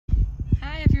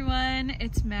everyone,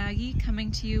 it's Maggie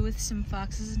coming to you with some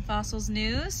Foxes and Fossils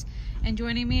news, and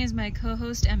joining me is my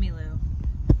co-host Emmylou.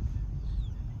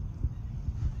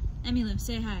 Emmylou,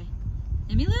 say hi.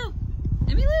 Emmylou!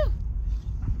 Emmylou!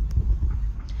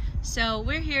 So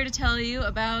we're here to tell you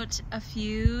about a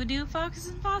few new Foxes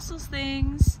and Fossils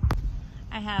things.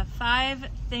 I have 5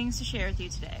 things to share with you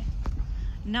today.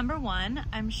 Number 1,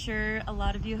 I'm sure a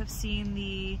lot of you have seen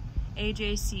the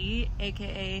AJC,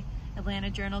 aka Atlanta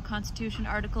Journal-Constitution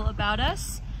article about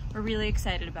us. We're really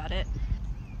excited about it.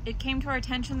 It came to our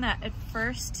attention that at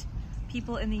first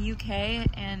people in the UK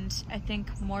and I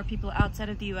think more people outside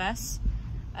of the US,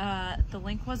 the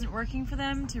link wasn't working for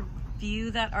them to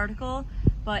view that article,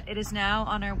 but it is now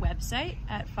on our website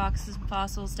at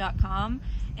foxesandfossils.com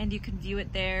and you can view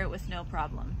it there with no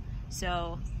problem.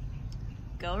 So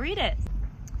go read it.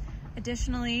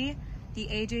 Additionally, the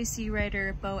AJC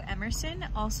writer Bo Emerson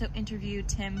also interviewed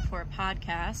Tim for a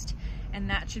podcast, and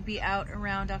that should be out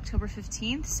around October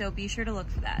 15th, so be sure to look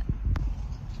for that.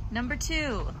 Number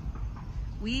 2,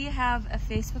 we have a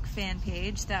Facebook fan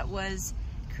page that was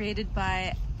created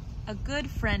by a good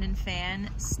friend and fan,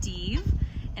 Steve,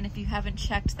 and if you haven't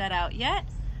checked that out yet,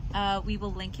 we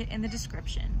will link it in the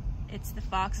description. It's the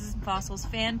Foxes and Fossils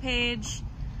fan page.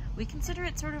 We consider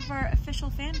it sort of our official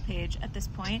fan page at this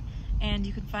point, and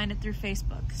you can find it through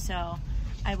Facebook. So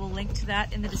I will link to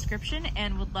that in the description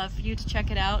and would love for you to check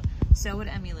it out. So would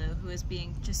Emmylou, who is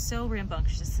being just so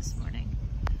rambunctious this morning.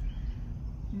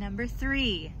 Number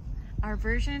 3, our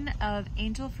version of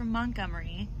Angel from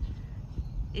Montgomery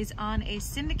is on a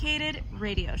syndicated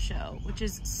radio show, which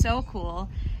is so cool.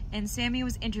 And Sammy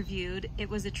was interviewed. It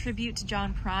was a tribute to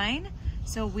John Prine,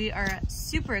 so we are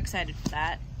super excited for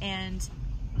that. And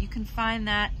you can find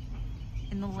that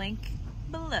in the link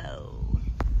below.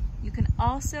 You can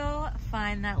also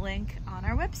find that link on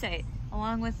our website,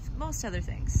 along with most other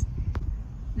things.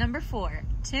 Number 4,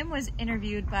 Tim was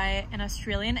interviewed by an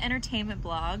Australian entertainment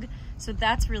blog, so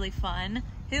that's really fun.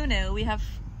 Who knew? We have,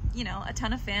 a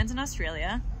ton of fans in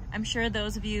Australia. I'm sure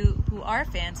those of you who are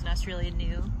fans in Australia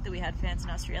knew that we had fans in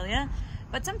Australia,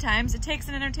 but sometimes it takes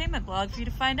an entertainment blog for you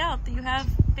to find out that you have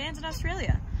fans in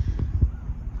Australia.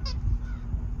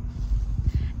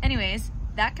 Anyways,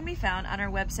 that can be found on our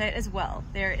website as well.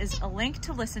 There is a link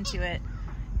to listen to it,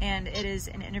 and it is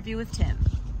an interview with Tim.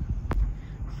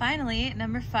 Finally,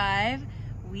 number 5,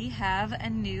 we have a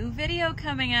new video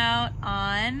coming out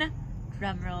on,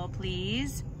 drumroll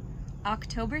please,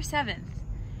 October 7th.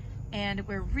 And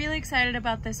we're really excited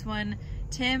about this one.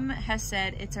 Tim has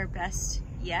said it's our best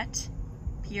yet,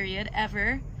 period,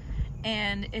 ever.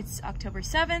 And it's October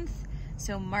 7th,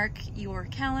 so mark your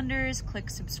calendars,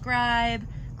 click subscribe,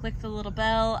 click the little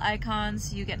bell icon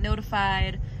so you get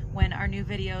notified when our new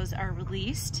videos are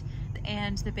released.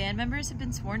 And the band members have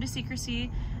been sworn to secrecy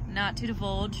not to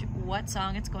divulge what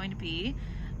song it's going to be.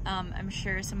 I'm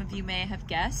sure some of you may have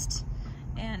guessed,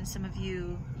 and some of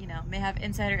you, may have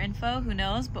insider info, who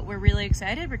knows, but we're really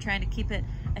excited. We're trying to keep it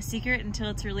a secret until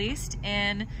it's released,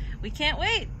 and we can't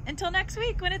wait until next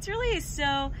week when it's released.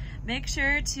 So make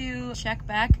sure to check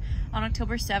back on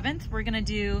October 7th. We're gonna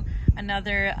do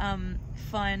another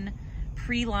fun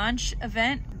pre-launch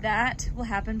event that will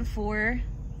happen before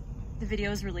the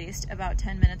video is released, about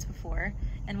 10 minutes before,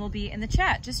 and we'll be in the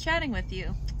chat just chatting with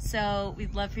you. So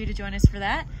we'd love for you to join us for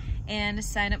that and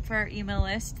sign up for our email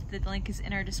list. The link is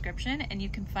in our description and you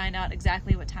can find out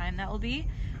exactly what time that will be,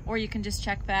 or you can just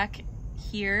check back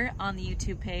here on the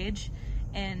YouTube page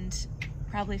and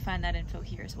probably find that info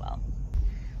here as well.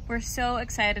 We're so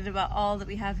excited about all that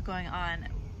we have going on.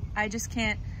 I just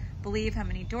can't believe how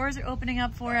many doors are opening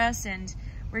up for us, and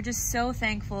we're just so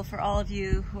thankful for all of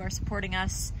you who are supporting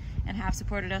us and have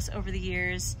supported us over the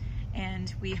years,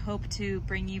 and we hope to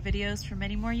bring you videos for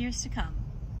many more years to come.